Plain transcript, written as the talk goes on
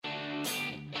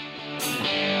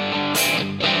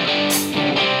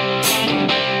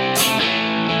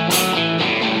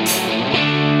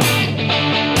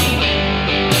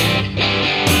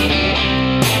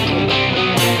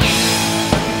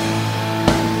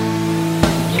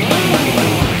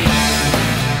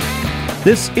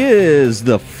This is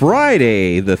the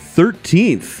Friday, the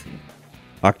 13th,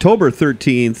 October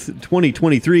 13th,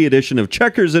 2023 edition of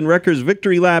Checkers and Wreckers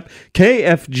Victory Lap,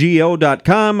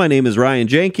 KFGO.com. My name is Ryan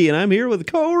Janke, and I'm here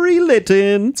with Corey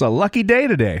Litton. It's a lucky day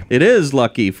today. It is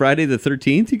lucky. Friday the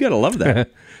 13th. You got to love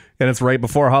that. And it's right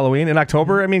before Halloween in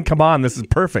October. I mean, come on, this is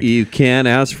perfect. You can't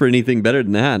ask for anything better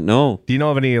than that, no. Do you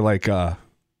know of any,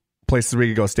 places where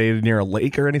you could go stay near a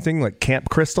lake or anything, like Camp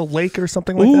Crystal Lake or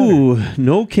something like that? Ooh,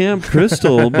 no Camp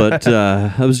Crystal, but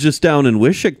I was just down in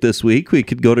Wishick this week. We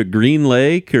could go to Green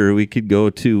Lake, or we could go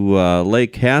to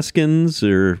Lake Haskins,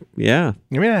 or, yeah.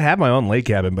 I mean, I have my own lake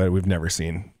cabin, but we've never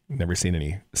seen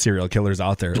any serial killers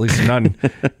out there, at least none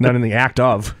in the act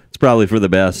of. It's probably for the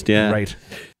best, yeah. Right.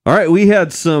 All right, we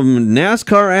had some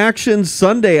NASCAR action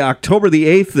Sunday, October the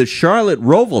 8th, the Charlotte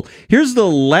Roval. Here's the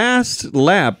last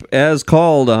lap as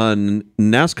called on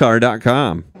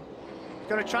NASCAR.com.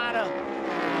 Going to try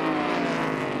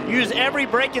to use every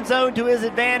braking zone to his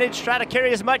advantage, try to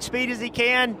carry as much speed as he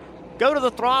can, go to the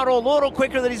throttle a little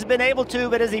quicker than he's been able to,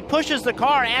 but as he pushes the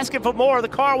car, asking for more, the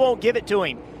car won't give it to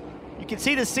him. You can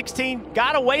see the 16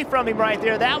 got away from him right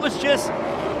there. That was just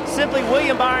simply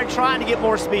William Byron trying to get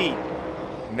more speed.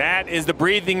 And that is the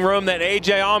breathing room that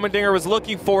A.J. Allmendinger was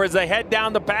looking for as they head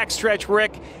down the backstretch,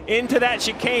 Rick, into that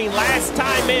chicane. Last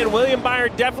time in, William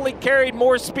Byron definitely carried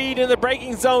more speed in the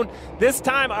braking zone. This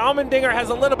time, Allmendinger has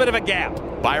a little bit of a gap.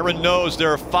 Byron knows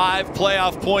there are 5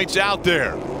 playoff points out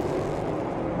there.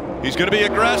 He's going to be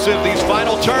aggressive these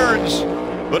final turns,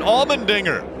 but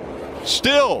Allmendinger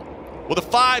still with a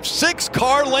 5-6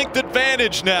 car length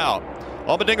advantage now.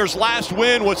 Allmendinger's last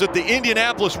win was at the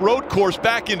Indianapolis Road Course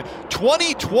back in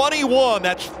 2021.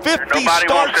 That's 50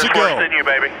 starts ago. Than you,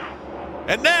 baby.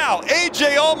 And now,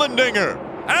 A.J.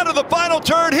 Allmendinger, out of the final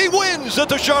turn, he wins at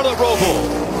the Charlotte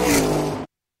Roval.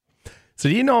 So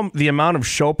do you know the amount of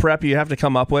show prep you have to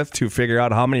come up with to figure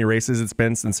out how many races it's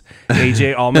been since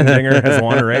A.J. Allmendinger has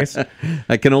won a race?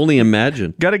 I can only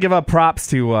imagine. Got to give up props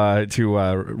to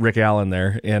Rick Allen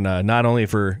there, and not only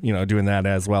for doing that,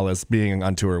 as well as being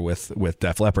on tour with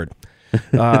Def Leppard.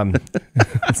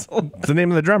 It's the name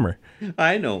of the drummer.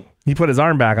 I know. He put his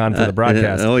arm back on for the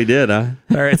broadcast. Oh, he did, huh?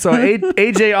 All right, so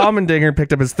A.J. Allmendinger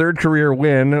picked up his 3rd career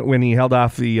win when he held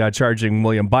off the charging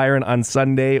William Byron on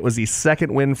Sunday. It was the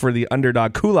 2nd win for the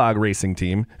underdog Kaulig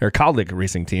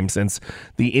racing team since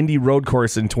the Indy Road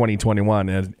Course in 2021.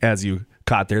 And as you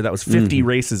caught there, that was 50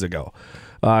 races ago.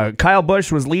 Kyle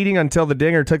Busch was leading until the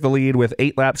Dinger took the lead with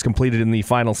 8 laps completed in the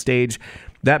final stage.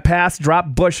 That pass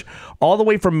dropped Busch all the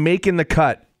way from making the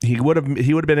cut. He would have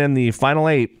been in the final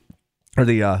 8. Or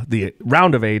the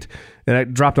round of 8, and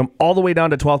it dropped him all the way down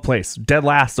to 12th place, dead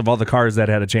last of all the cars that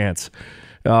had a chance.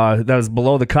 That was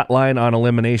below the cut line on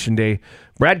elimination day.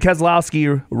 Brad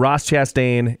Keselowski, Ross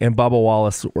Chastain, and Bubba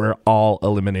Wallace were all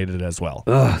eliminated as well.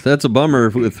 That's a bummer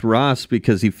with Ross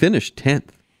because he finished 10th.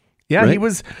 Yeah, right? He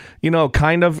was,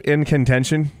 kind of in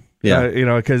contention. Yeah.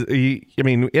 Because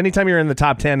anytime you're in the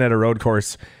top 10 at a road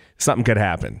course, something could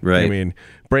happen. Right. I mean,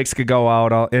 brakes could go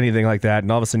out, anything like that,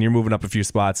 and all of a sudden you're moving up a few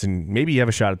spots, and maybe you have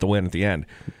a shot at the win at the end.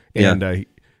 And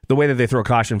the way that they throw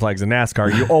caution flags in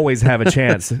NASCAR, you always have a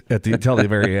chance until the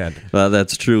very end. Well,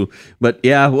 that's true. But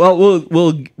yeah, well,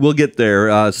 we'll get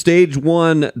there. Stage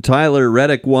 1, Tyler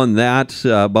Reddick won that.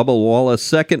 Bubba Wallace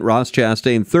 2nd, Ross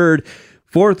Chastain 3rd.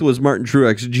 4th was Martin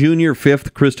Truex Jr.,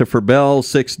 5th, Christopher Bell,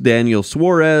 6th, Daniel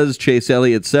Suarez, Chase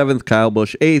Elliott 7th, Kyle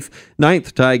Busch 8th,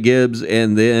 9th, Ty Gibbs,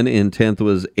 and then in 10th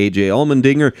was A.J.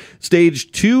 Allmendinger.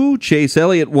 Stage 2, Chase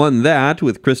Elliott won that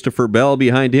with Christopher Bell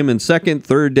behind him in 2nd,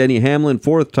 3rd, Denny Hamlin,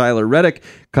 4th, Tyler Reddick,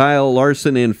 Kyle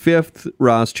Larson in 5th,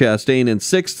 Ross Chastain in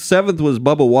 6th, 7th was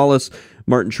Bubba Wallace.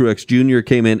 Martin Truex Jr.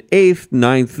 came in 8th,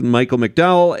 9th, Michael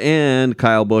McDowell, and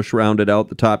Kyle Busch rounded out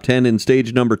the top 10 in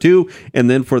stage number 2. And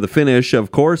then for the finish, of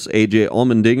course, A.J.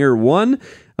 Allmendinger won.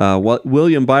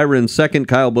 William Byron 2nd,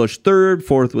 Kyle Busch 3rd,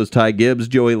 4th was Ty Gibbs,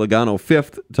 Joey Logano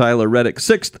 5th, Tyler Reddick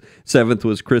 6th, 7th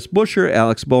was Chris Buescher,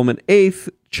 Alex Bowman 8th,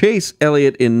 Chase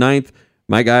Elliott in 9th,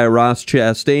 my guy Ross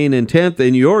Chastain in 10th,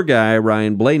 and your guy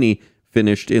Ryan Blaney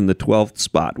finished in the 12th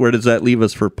spot. Where does that leave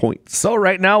us for points? So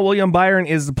right now, William Byron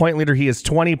is the point leader. He is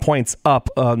 20 points up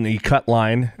on the cut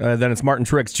line. Then it's Martin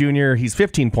Truex Jr. He's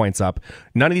 15 points up.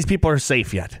 None of these people are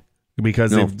safe yet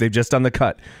because they've just done the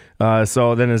cut.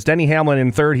 So then it's Denny Hamlin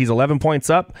in 3rd. He's 11 points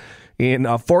up. In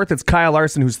 4th, it's Kyle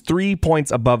Larson, who's 3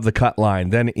 points above the cut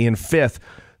line. Then in 5th,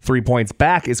 3 points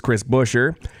back is Chris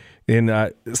Buescher. In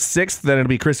 6th, then it'll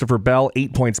be Christopher Bell,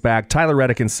 8 points back. Tyler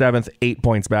Reddick in 7th, 8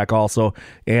 points back also.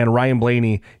 And Ryan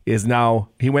Blaney is now,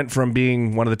 he went from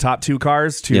being one of the top 2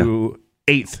 cars to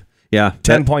 8th. Yeah.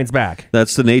 10 points back.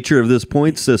 That's the nature of this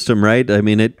point system, right? I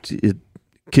mean, it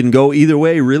can go either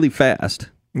way really fast.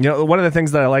 You know, one of the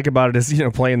things that I like about it is,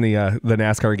 playing the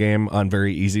NASCAR game on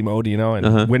very easy mode,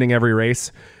 and winning every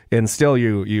race. And still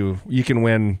you can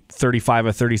win 35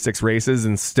 of 36 races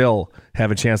and still have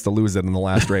a chance to lose it in the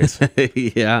last race.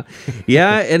 Yeah.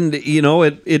 And,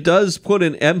 it does put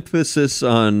an emphasis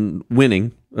on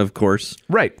winning, of course.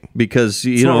 Right. Because,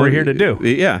 That's what we're here to do.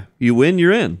 Yeah. You win,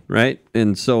 you're in, right?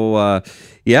 And so, like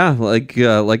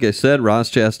I said, Ross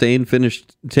Chastain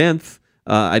finished 10th.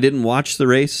 I didn't watch the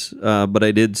race, but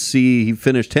I did see he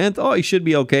finished 10th. Oh, he should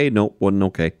be okay. Nope, wasn't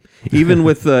okay. Even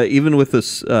with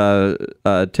this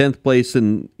 10th place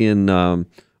in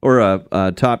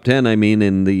top 10. I mean,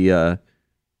 in the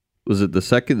was it the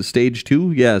second stage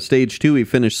 2? Yeah, stage 2. He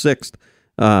finished 6th.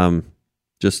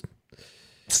 Just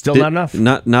still not enough.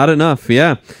 Not enough.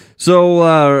 Yeah.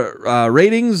 So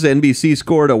ratings. NBC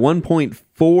scored a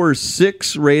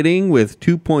 1.46 rating with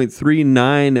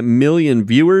 2.39 million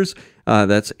viewers.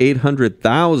 That's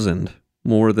 800,000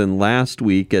 more than last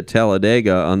week at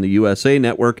Talladega on the USA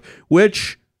Network,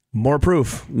 which... More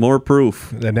proof.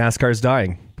 That NASCAR's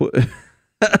dying.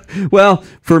 Well,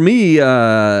 for me,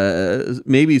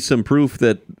 maybe some proof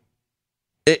that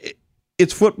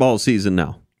it's football season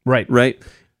now. Right.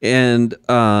 And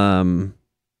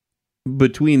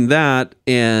between that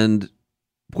and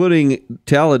putting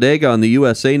Talladega on the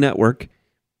USA Network,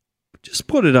 just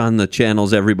put it on the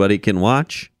channels everybody can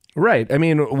watch. Right. I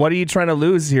mean, what are you trying to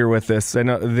lose here with this? I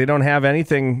know they don't have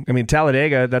anything. I mean,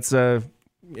 Talladega, that's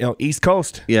East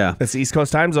Coast. Yeah. That's the East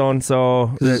Coast time zone.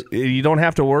 So you don't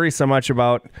have to worry so much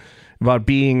about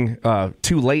being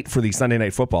too late for the Sunday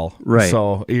Night Football. Right.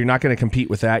 So you're not going to compete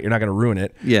with that. You're not going to ruin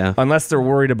it. Yeah. Unless they're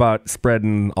worried about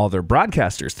spreading all their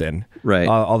broadcasters thin. Right.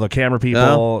 All the camera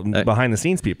people, behind the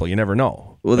scenes people. You never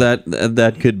know. Well,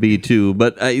 that could be too.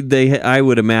 But I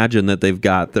would imagine that they've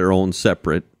got their own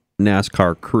separate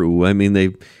NASCAR crew. I mean, they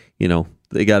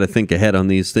got to think ahead on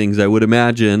these things, I would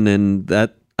imagine, and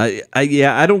that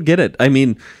I don't get it. I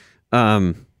mean,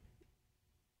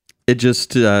 it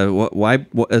just why,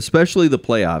 especially the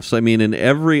playoffs. I mean, in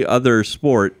every other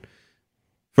sport,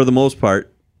 for the most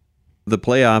part, the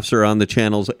playoffs are on the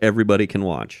channels everybody can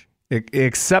watch.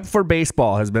 Except for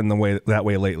baseball has been that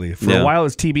way lately. For a while, it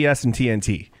was TBS and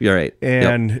TNT. You're right.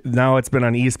 And now it's been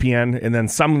on ESPN, and then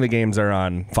some of the games are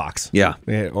on Fox. Yeah.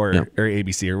 Or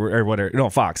ABC or whatever. No,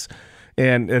 Fox.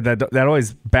 And that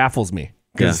always baffles me.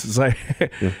 Because it's like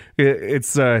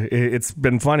it's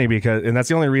been funny and that's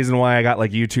the only reason why I got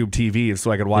like YouTube TV is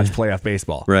so I could watch playoff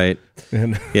baseball. Right.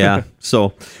 Yeah.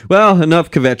 So, well,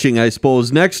 enough kvetching, I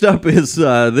suppose. Next up is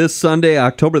this Sunday,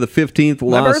 October the 15th.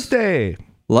 My birthday.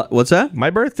 What's that? My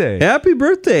birthday. Happy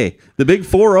birthday. The big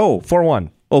 4-0.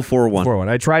 4-1. Oh, 4-1. 4-1.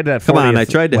 I tried that. Come on, I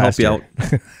tried to help you out.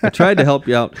 I tried to help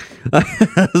you out.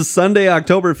 Sunday,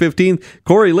 October 15th,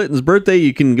 Corey Litton's birthday.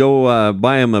 You can go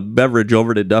buy him a beverage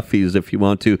over to Duffy's if you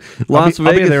want to. I'll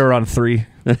be there around 3.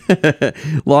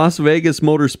 Las Vegas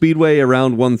Motor Speedway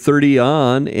around 1:30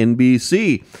 on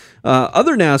NBC.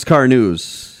 Other NASCAR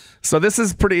news. So this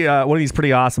is pretty one of these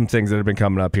pretty awesome things that have been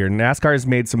coming up here. NASCAR has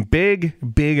made some big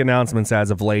announcements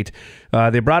as of late.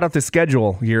 They brought out the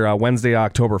schedule here Wednesday,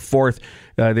 October 4th.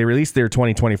 They released their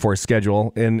 2024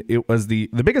 schedule, and it was the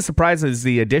biggest surprise is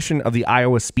the addition of the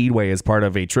Iowa Speedway as part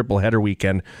of a triple header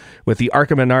weekend with the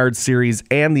ARCA Menards Series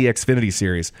and the Xfinity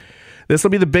Series. This will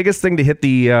be the biggest thing to hit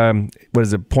the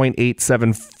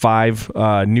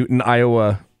 0.875 Newton,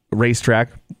 Iowa racetrack,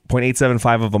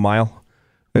 0.875 of a mile.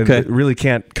 Okay. It really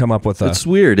can't come up with It's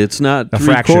weird. It's not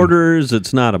three-quarters.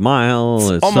 It's not a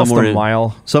mile. It's almost a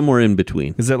mile. Somewhere in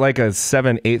between. Is it like a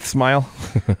 7/8 mile?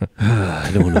 I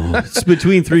don't know. It's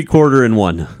between 3/4 and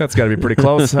 1. That's got to be pretty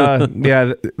close.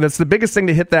 Yeah, that's the biggest thing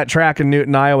to hit that track in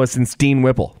Newton, Iowa since Dean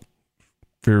Whipple.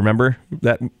 If you remember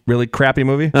that really crappy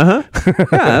movie? Yeah,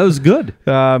 that was good.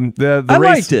 I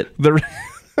liked it.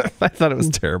 I thought it was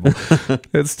terrible.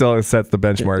 It still sets the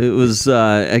benchmark. It was.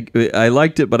 I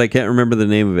liked it, but I can't remember the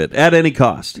name of it. At any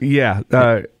cost. Yeah.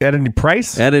 At any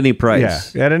price. At any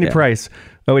price. Yeah. At any price.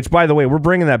 Which, by the way, we're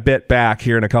bringing that bit back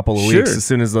here in a couple of weeks as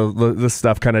soon as this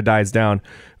stuff kind of dies down.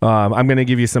 I'm going to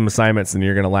give you some assignments, and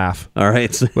you're going to laugh. All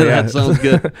right. That sounds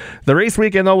good. The race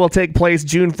weekend, though, will take place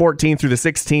June 14th through the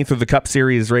 16th with the Cup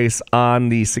Series race on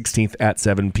the 16th at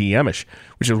 7 p.m.ish,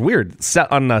 which is weird.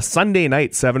 Set on a Sunday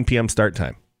night, 7 p.m. start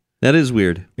time. That is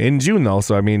weird. In June, though,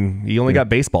 so, I mean, you only got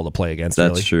baseball to play against,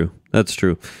 That's true. That's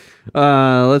true.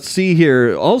 Let's see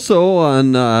here. Also,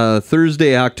 on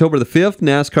Thursday, October the 5th,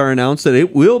 NASCAR announced that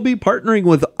it will be partnering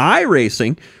with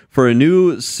iRacing for a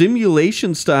new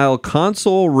simulation-style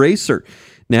console racer.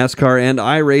 NASCAR and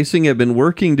iRacing have been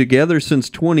working together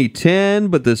since 2010,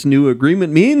 but this new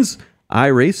agreement means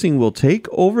iRacing will take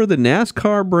over the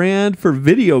NASCAR brand for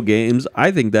video games.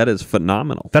 I think that is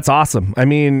phenomenal. That's awesome. I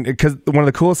mean, because one of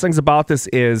the coolest things about this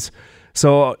is,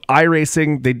 so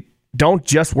iRacing, they don't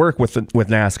just work with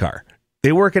NASCAR.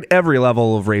 They work at every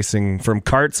level of racing, from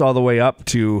karts all the way up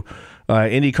to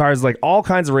Indy cars, like all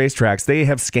kinds of racetracks. They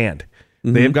have scanned.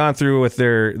 Mm-hmm. They have gone through with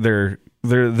their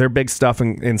big stuff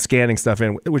and scanning stuff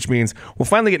in, which means we'll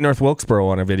finally get North Wilkesboro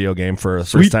on a video game for the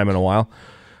first time in a while.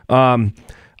 I'm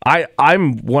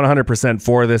 100%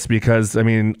 for this because, I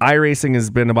mean, iRacing has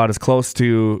been about as close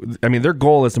to, I mean, their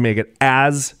goal is to make it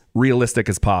as realistic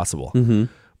as possible,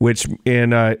 which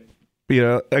in,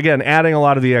 again, adding a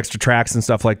lot of the extra tracks and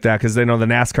stuff like that, because they know the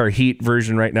NASCAR Heat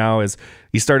version right now is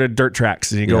you start at dirt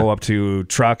tracks and you go up to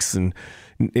trucks and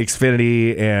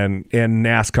Xfinity and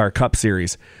NASCAR Cup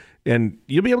Series. And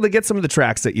you'll be able to get some of the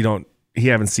tracks that you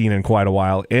haven't seen in quite a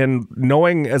while. And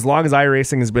knowing as long as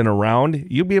iRacing has been around,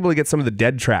 you'll be able to get some of the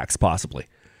dead tracks possibly.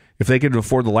 If they could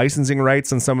afford the licensing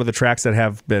rights on some of the tracks that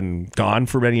have been gone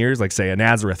for many years, like say a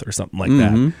Nazareth or something like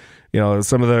that. You know,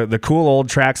 some of the cool old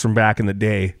tracks from back in the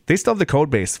day, they still have the code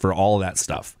base for all of that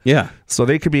stuff. Yeah. So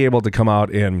they could be able to come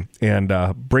out and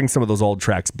bring some of those old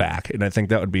tracks back. And I think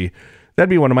that'd be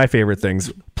one of my favorite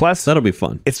things. Plus, that'll be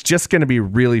fun. It's just going to be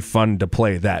really fun to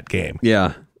play that game.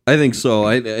 Yeah, I think so.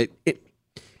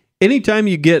 Anytime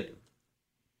you get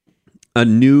a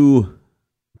new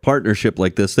partnership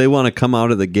like this, they want to come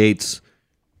out of the gates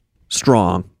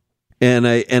strong. And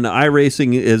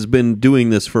iRacing has been doing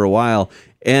this for a while,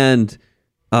 and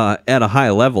at a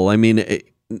high level. I mean,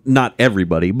 not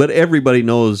everybody, but everybody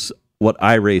knows what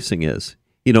iRacing is.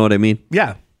 You know what I mean?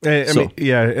 Yeah. I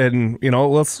mean,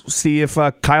 and let's see if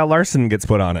Kyle Larson gets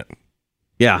put on it.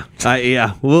 Yeah,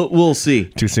 we'll see.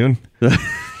 Too soon?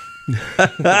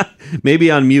 Maybe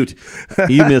on mute.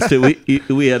 You missed it.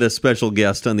 We had a special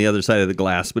guest on the other side of the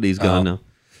glass, but he's gone now.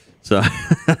 So,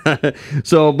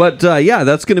 but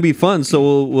that's going to be fun.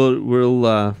 So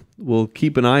we'll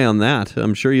keep an eye on that.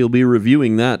 I'm sure you'll be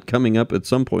reviewing that coming up at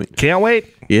some point. Can't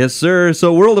wait. Yes, sir.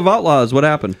 So World of Outlaws, what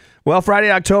happened? Well, Friday,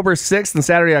 October 6th and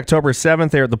Saturday, October 7th,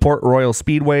 they're at the Port Royal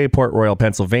Speedway, Port Royal,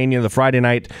 Pennsylvania. The Friday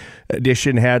night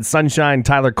edition had Sunshine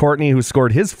Tyler Courtney, who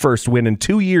scored his first win in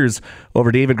 2 years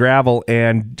over David Gravel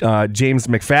and James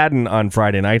McFadden on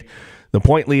Friday night. The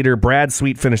point leader, Brad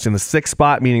Sweet, finished in the 6th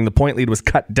spot, meaning the point lead was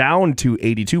cut down to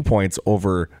 82 points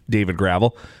over David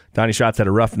Gravel. Donnie Schatz had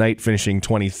a rough night, finishing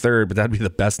 23rd, but that'd be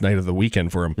the best night of the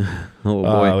weekend for him, oh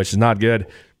boy, which is not good.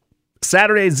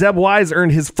 Saturday, Zeb Wise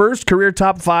earned his first career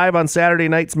top 5 on Saturday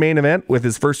night's main event with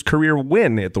his first career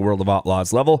win at the World of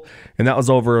Outlaws level, and that was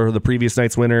over the previous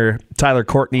night's winner, Tyler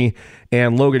Courtney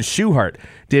and Logan Schuchart.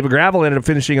 David Gravel ended up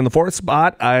finishing in the 4th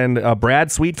spot, and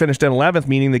Brad Sweet finished in 11th,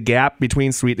 meaning the gap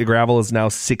between Sweet and Gravel is now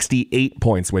 68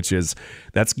 points,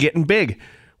 that's getting big.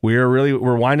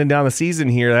 We're winding down the season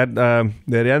here. That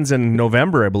ends in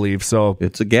November, I believe. So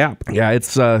it's a gap. Yeah,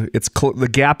 the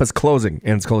gap is closing,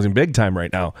 and it's closing big time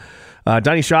right now.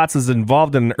 Donnie Schatz is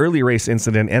involved in an early race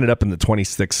incident, ended up in the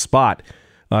 26th spot.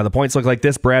 The points look like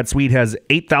this. Brad Sweet has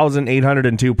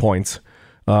 8,802 points.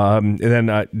 And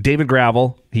then David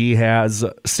Gravel, he's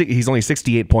only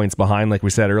 68 points behind, like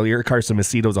we said earlier. Carson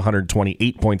Macedo's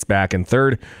 128 points back in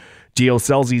 3rd. Gio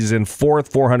Selzy's in 4th,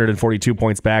 442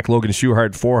 points back. Logan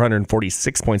Schuchart,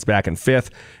 446 points back in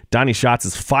 5th. Donnie Schatz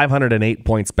is 508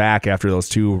 points back after those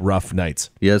 2 rough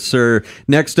nights. Yes, sir.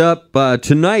 Next up,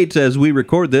 tonight, as we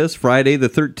record this, Friday the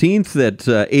 13th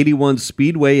at 81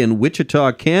 Speedway in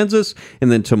Wichita, Kansas. And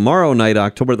then tomorrow night,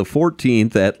 October the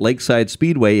 14th at Lakeside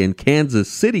Speedway in Kansas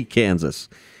City, Kansas.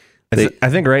 I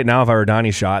think right now, if I were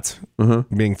Donnie Schatz,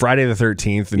 being Friday the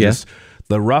 13th, and just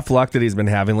the rough luck that he's been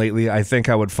having lately, I think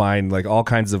I would find like all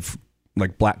kinds of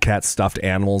like black cat stuffed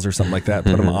animals or something like that,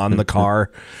 put them on the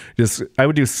car. I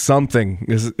would do something.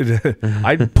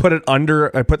 I'd put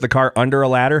the car under a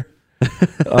ladder.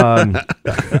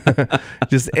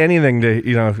 Just anything to,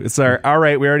 it's all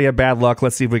right. We already have bad luck.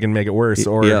 Let's see if we can make it worse,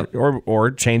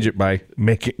 or change it by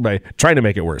trying to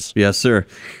make it worse. Yes, sir.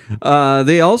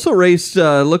 They also raced,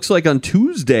 looks like on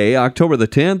Tuesday, October the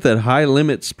 10th, at High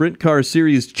Limit Sprint Car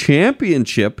Series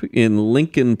Championship in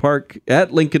Lincoln Park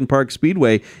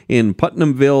Speedway in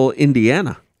Putnamville,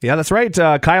 Indiana. Yeah, that's right.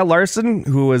 Kyle Larson,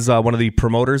 who is one of the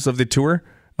promoters of the tour,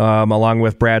 along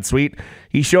with Brad Sweet,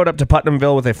 he showed up to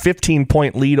Putnamville with a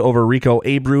 15-point lead over Rico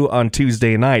Abreu on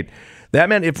Tuesday night. That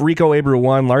meant if Rico Abreu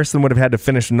won, Larson would have had to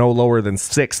finish no lower than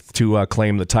 6th to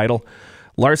claim the title.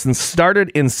 Larson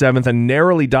started in 7th and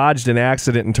narrowly dodged an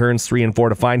accident in turns 3 and 4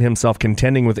 to find himself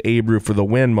contending with Abreu for the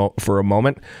win for a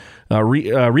moment.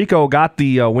 Rico got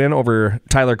the win over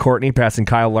Tyler Courtney, passing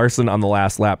Kyle Larson on the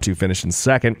last lap to finish in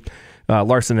 2nd.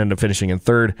 Larson ended up finishing in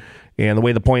 3rd. And the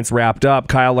way the points wrapped up,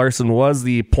 Kyle Larson was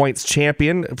the points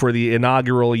champion for the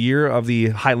inaugural year of the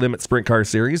High Limit Sprint Car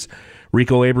Series.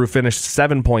 Rico Abreu finished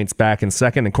 7 points back in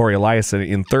second, and Corey Eliason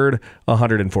in third,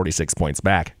 146 points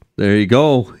back. There you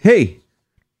go. Hey,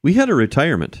 we had a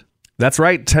retirement. That's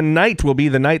right. Tonight will be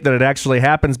the night that it actually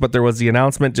happens, but there was the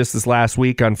announcement just this last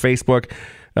week on Facebook.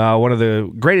 One of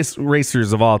the greatest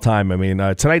racers of all time. I mean,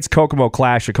 tonight's Kokomo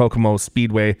Clash at Kokomo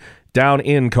Speedway down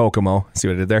in Kokomo. See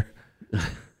what I did there?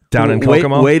 Down in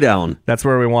Kokomo? Way down. That's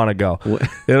where we want to go.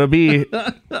 It'll be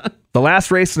the last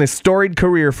race in a storied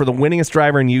career for the winningest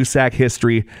driver in USAC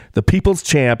history, the people's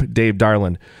champ, Dave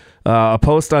Darland. A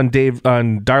post on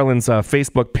Darland's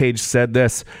Facebook page said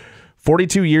this: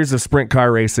 42 years of sprint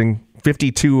car racing,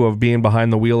 52 of being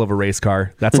behind the wheel of a race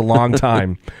car. That's a long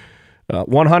time.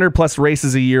 100 plus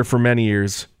races a year for many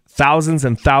years. Thousands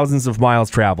and thousands of miles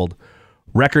traveled.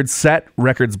 Records set,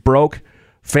 records broke.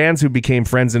 Fans who became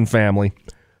friends and family.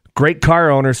 Great car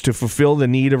owners to fulfill the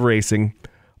need of racing.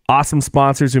 Awesome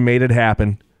sponsors who made it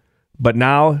happen. But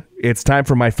now it's time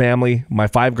for my family, my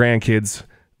 5 grandkids,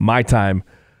 my time.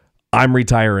 I'm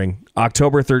retiring.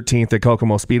 October 13th at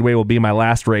Kokomo Speedway will be my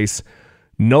last race.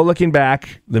 No looking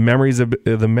back. The memories have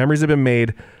been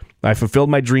made. I fulfilled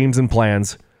my dreams and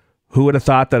plans. Who would have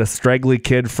thought that a straggly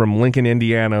kid from Lincoln,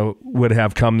 Indiana would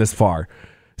have come this far?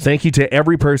 Thank you to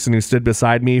every person who stood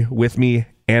beside me, with me,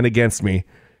 and against me.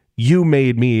 You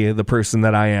made me the person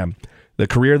that I am, the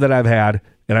career that I've had,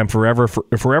 and I'm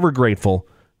forever grateful.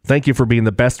 Thank you for being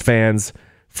the best fans,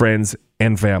 friends,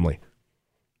 and family.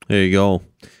 There you go.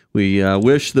 We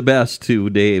wish the best to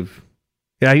Dave.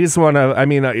 Yeah, he's one of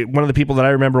the people that I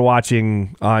remember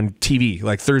watching on TV,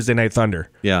 like Thursday Night Thunder.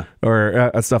 Yeah.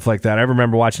 Or stuff like that. I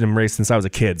remember watching him race since I was a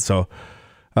kid. So,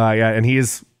 and he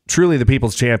is truly the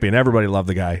people's champion. Everybody loved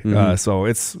the guy. Mm-hmm. So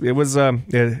it's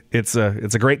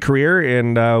a great career,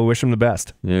 and wish him the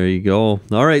best. There you go.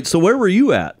 All right. So where were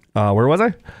you at? Where was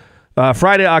I?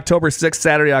 Friday, October 6th,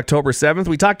 Saturday, October 7th.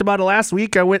 We talked about it last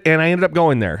week. I went and I ended up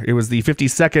going there. It was the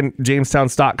 52nd Jamestown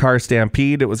Stock Car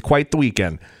Stampede. It was quite the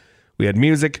weekend. We had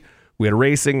music, we had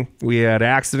racing, we had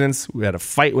accidents, we had a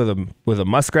fight with a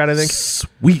muskrat, I think.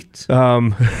 Sweet.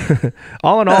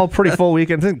 All in all, pretty full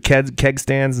weekend. I think keg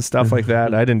stands and stuff like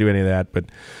that. I didn't do any of that, but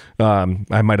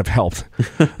I might have helped.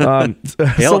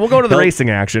 So we'll go to the racing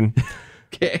action.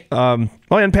 Okay.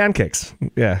 And pancakes.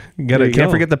 Yeah, can't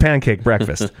forget the pancake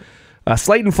breakfast.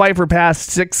 Slayton Pfeiffer passed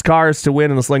 6 cars to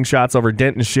win in the slingshots over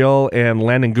Denton Schill and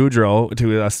Landon Goudreau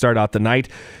to start out the night.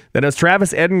 Then it was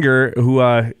Travis Edinger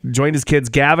who joined his kids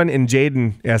Gavin and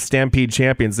Jaden as Stampede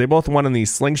champions. They both won in the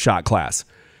slingshot class.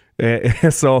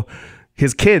 So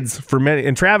his kids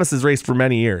and Travis has raced for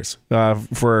many years,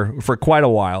 for quite a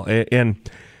while. And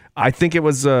I think I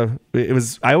was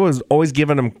always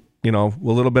giving him, a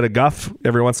little bit of guff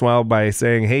every once in a while by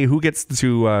saying, "Hey, who gets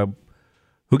to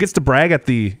brag at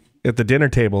the dinner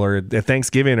table or at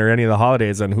Thanksgiving or any of the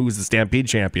holidays on who's the Stampede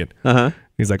champion?" Uh-huh.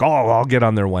 He's like, "Oh, I'll get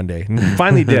on there one day." And he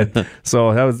finally did.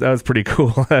 So that was pretty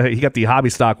cool. He got the hobby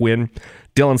stock win.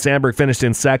 Dylan Sandberg finished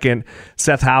in second.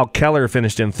 Seth Howe Keller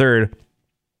finished in third.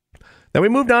 Then we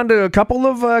moved on to a couple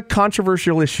of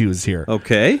controversial issues here.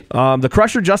 Okay. The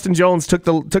Crusher Justin Jones took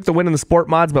the win in the sport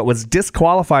mods, but was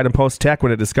disqualified in post tech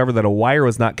when it discovered that a wire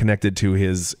was not connected to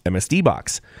his MSD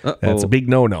box. Uh-oh. That's a big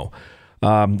no-no.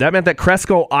 That meant that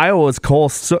Cresco, Iowa's Cole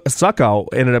Suckow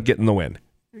ended up getting the win.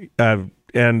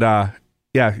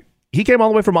 He came all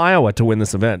the way from Iowa to win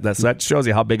this event. That shows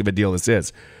you how big of a deal this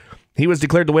is. He was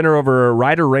declared the winner over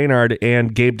Ryder Reynard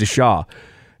and Gabe DeShaw.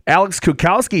 Alex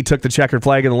Kukowski took the checkered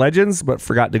flag in the Legends, but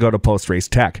forgot to go to post-race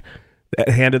tech. That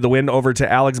handed the win over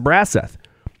to Alex Brasseth.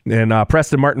 And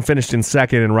Preston Martin finished in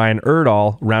second, and Ryan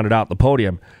Erdahl rounded out the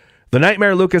podium. The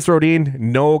Nightmare Lucas Rodin,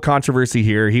 no controversy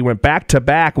here. He went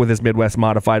back-to-back with his Midwest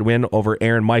Modified win over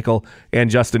Aaron Michael and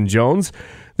Justin Jones.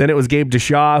 Then it was Gabe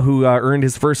DeShaw who earned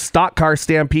his first stock car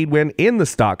Stampede win in the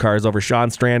stock cars over Sean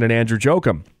Strand and Andrew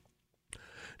Jokum.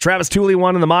 Travis Tooley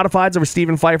won in the modifieds over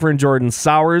Stephen Pfeiffer and Jordan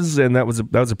Sowers, and that was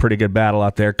a pretty good battle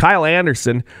out there. Kyle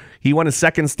Anderson, he won his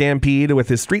second Stampede with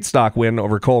his street stock win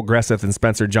over Cole Gresseth and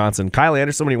Spencer Johnson. Kyle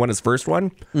Anderson, when he won his first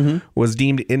one, was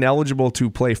deemed ineligible to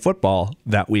play football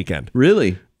that weekend.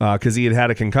 Really? Because he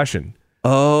had a concussion.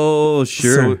 Oh,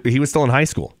 sure. So he was still in high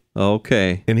school.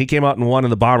 Okay. And he came out and won in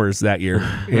the Bombers that year.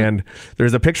 And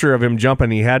there's a picture of him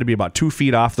jumping. He had to be about 2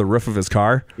 feet off the roof of his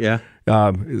car. Yeah.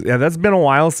 That's been a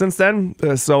while since then.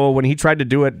 So when he tried to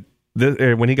do it,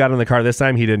 when he got in the car this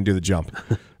time, he didn't do the jump.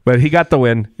 But he got the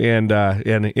win, and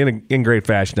in great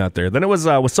fashion out there. Then it was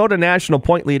Wissota National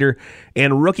point leader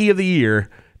and Rookie of the Year,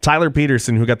 Tyler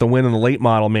Peterson, who got the win in the late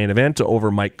model main event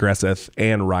over Mike Gresseth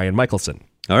and Ryan Michelson.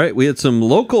 All right, we had some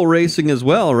local racing as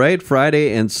well, right?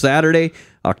 Friday and Saturday,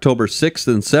 October 6th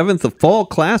and 7th, the Fall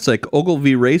Classic,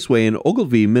 Ogilvie Raceway in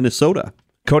Ogilvie, Minnesota.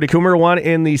 Cody Coomer won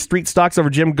in the street stocks over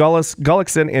Jim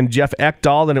Gullickson and Jeff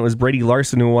Ekdahl. Then it was Brady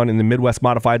Larson who won in the Midwest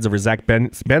Modifieds over Zach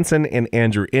Benson and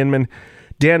Andrew Inman.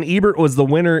 Dan Ebert was the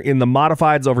winner in the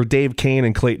Modifieds over Dave Kane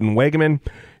and Clayton Wegeman.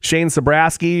 Shane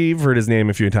Sabraski, you've heard his name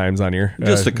a few times on here.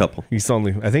 Just a couple. I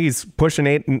think he's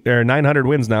pushing 900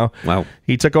 wins now. Wow.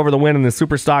 He took over the win in the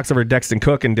super stocks over Dexton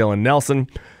Cook and Dylan Nelson.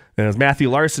 And it was Matthew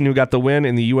Larson who got the win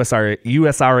in the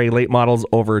USRA late models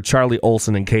over Charlie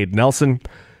Olson and Cade Nelson.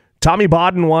 Tommy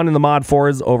Bodden won in the Mod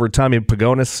 4s over Tommy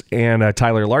Pagonis and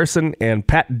Tyler Larson. And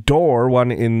Pat Dorr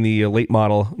won in the late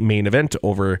model main event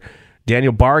over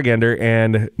Daniel Bargender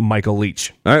and Michael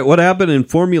Leach. All right, what happened in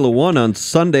Formula One on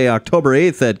Sunday, October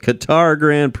 8th at Qatar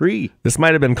Grand Prix? This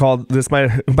might as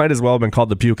well have been called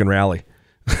the Pukin Rally.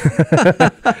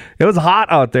 It was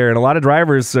hot out there, and a lot of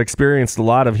drivers experienced a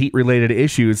lot of heat-related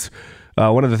issues.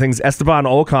 One of the things, Esteban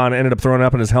Ocon ended up throwing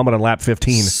up in his helmet on lap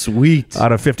 15. Sweet.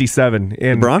 Out of 57.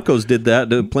 The Broncos did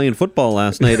that playing football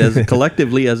last night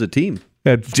collectively as a team.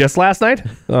 Just last night?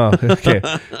 Oh, okay.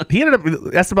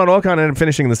 Esteban Ocon ended up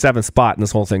finishing in the 7th spot in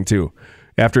this whole thing, too.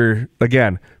 After,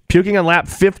 again, puking on lap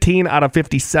 15 out of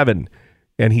 57.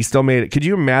 And he still made it. Could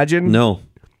you imagine? No.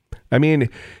 I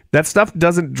mean, that stuff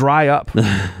doesn't dry up.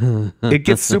 It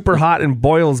gets super hot and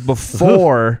boils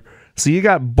before. So you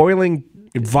got boiling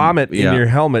vomit in your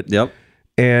helmet. Yep.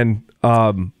 And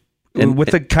with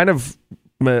the kind of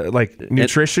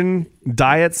nutrition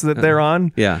diets that they're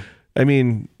on. Yeah. I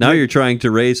mean, now you're trying to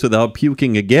race without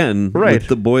puking again, right, with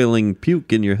the boiling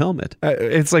puke in your helmet.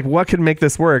 It's like, what could make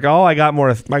this work? Oh, I got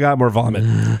more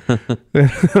vomit.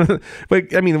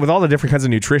 But I mean, with all the different kinds of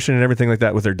nutrition and everything like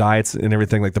that, with their diets and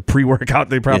everything, like the pre-workout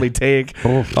they probably take,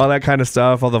 all that kind of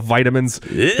stuff, all the vitamins.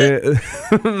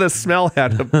 The smell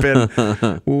had to have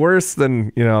been worse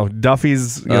than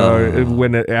Duffy's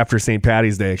after St.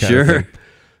 Patty's Day. Kind of thing.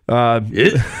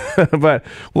 But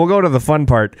we'll go to the fun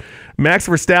part. Max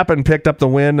Verstappen picked up the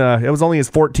win. It was only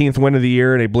his 14th win of the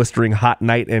year in a blistering hot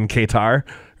night in Qatar.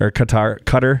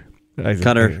 Qatar.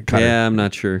 Yeah, I'm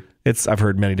not sure. I've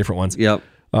heard many different ones. Yep.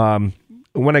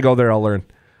 When I go there, I'll learn.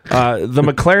 The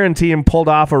McLaren team pulled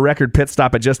off a record pit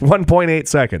stop at just 1.8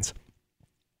 seconds.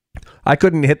 I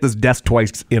couldn't hit this desk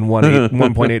twice in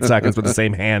 1.8 seconds with the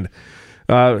same hand.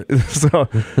 So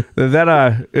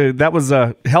that was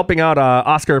helping out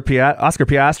Oscar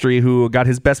Piastri, who got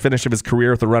his best finish of his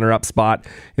career with a runner-up spot.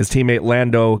 His teammate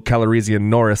Lando Calrissian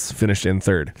Norris finished in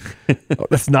third.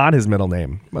 That's not his middle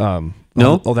name.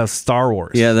 No? Oh, that's Star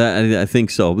Wars. Yeah, I think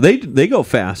so. They go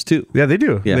fast too. Yeah, they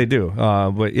do. Yeah. They do.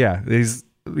 But yeah, he's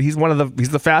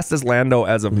the fastest Lando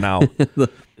as of now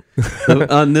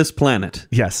on this planet.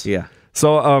 Yes. Yeah.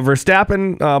 So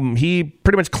Verstappen, he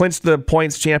pretty much clinched the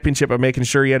points championship by making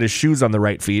sure he had his shoes on the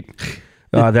right feet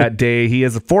that day. He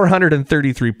has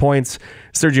 433 points.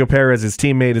 Sergio Perez, his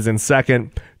teammate, is in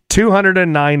second,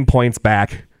 209 points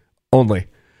back only.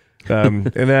 And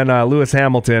then Lewis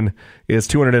Hamilton is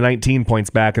 219 points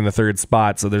back in the third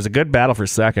spot. So there's a good battle for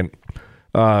second.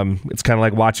 It's kind of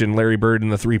like watching Larry Bird in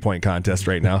the 3-point contest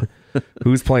right now.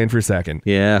 Who's playing for second?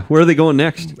 Yeah. Where are they going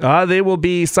next? They will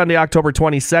be Sunday, October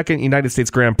 22nd, United States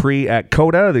Grand Prix at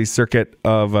COTA, the Circuit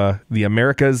of the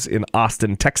Americas in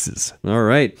Austin, Texas. All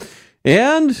right.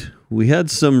 And we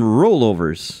had some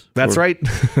rollovers. That's right.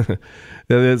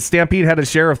 The Stampede had a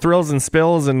share of thrills and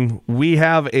spills, and we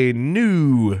have a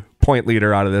new point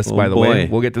leader out of this, by the way.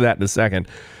 We'll get to that in a second.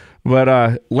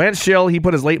 But Lance Schill, he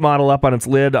put his late model up on its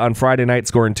lid on Friday night,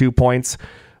 scoring 2 points.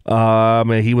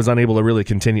 He was unable to really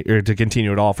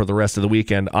continue at all for the rest of the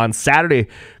weekend. On Saturday,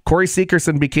 Corey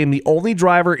Seekerson became the only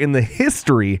driver in the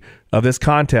history of this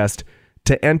contest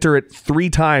to enter it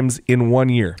 3 times in 1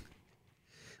 year.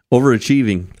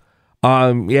 Overachieving.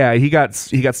 Yeah, he got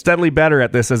steadily better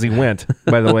at this as he went,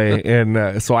 by the way.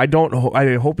 And so I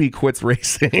hope he quits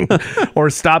racing or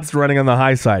stops running on the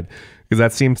high side, because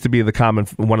that seems to be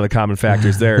one of the common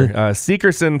factors there.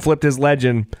 Seekerson flipped his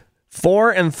legend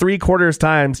 4 3/4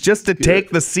 times just to take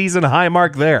the season high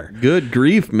mark there. Good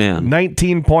grief, man.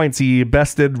 19 points. He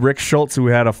bested Rick Schultz, who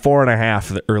had a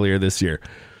 4.5 earlier this year.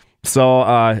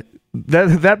 So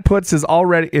that puts his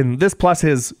already in this, plus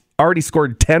his already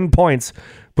scored 10 points,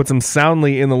 puts him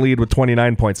soundly in the lead with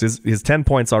 29 points. His 10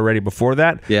 points already before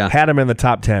that had him in the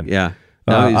top 10. Yeah.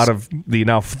 Out of the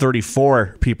now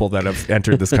 34 people that have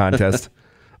entered this contest.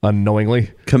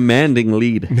 Unknowingly. Commanding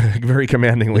lead. Very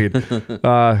commanding lead.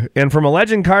 And from a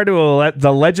legend car to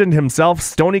the legend himself,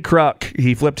 Stoney Kruk,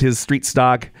 he flipped his street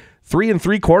stock 3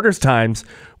 3/4 times,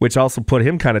 which also put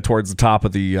him kind of towards the top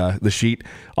of the sheet.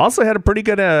 Also had a pretty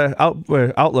good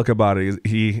outlook about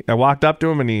it. I walked up to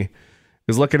him and he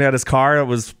was looking at his car. It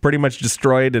was pretty much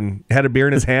destroyed and had a beer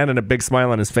in his hand and a big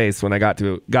smile on his face when I got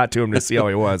to him to see how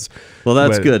he was. Well,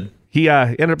 that's good. He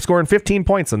ended up scoring 15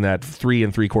 points on that 3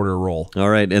 3/4 roll. All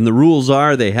right, and the rules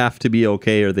are they have to be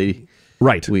okay, or they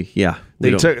right.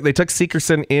 They took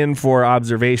Seekerson in for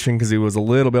observation because he was a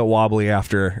little bit wobbly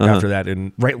after that,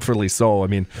 and rightfully so. I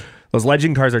mean, those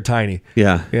legend cars are tiny.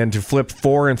 Yeah, and to flip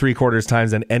 4 3/4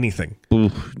 times than anything.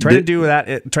 Try to do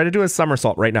that. Try to do a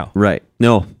somersault right now. Right.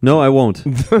 No, I won't.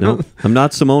 No, I'm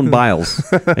not Simone Biles.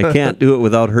 I can't do it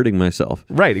without hurting myself.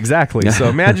 Right, exactly. So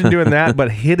imagine doing that,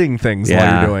 but hitting things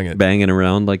while you're doing it. Banging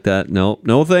around like that.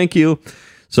 No, thank you.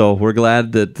 So we're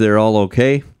glad that they're all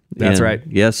okay. That's right.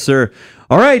 Yes, sir.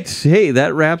 All right. Hey,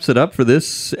 that wraps it up for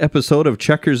this episode of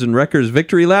Checkers and Wreckers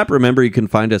Victory Lap. Remember, you can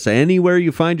find us anywhere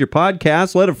you find your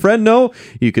podcast. Let a friend know.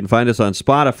 You can find us on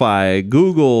Spotify,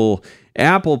 Google,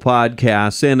 Apple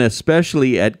Podcasts, and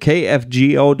especially at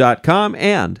kfgo.com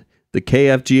and the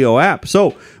KFGO app.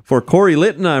 So for Corey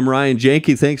Litton, I'm Ryan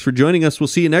Janke. Thanks for joining us. We'll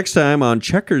see you next time on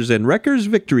Checkers and Wreckers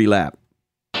Victory Lap.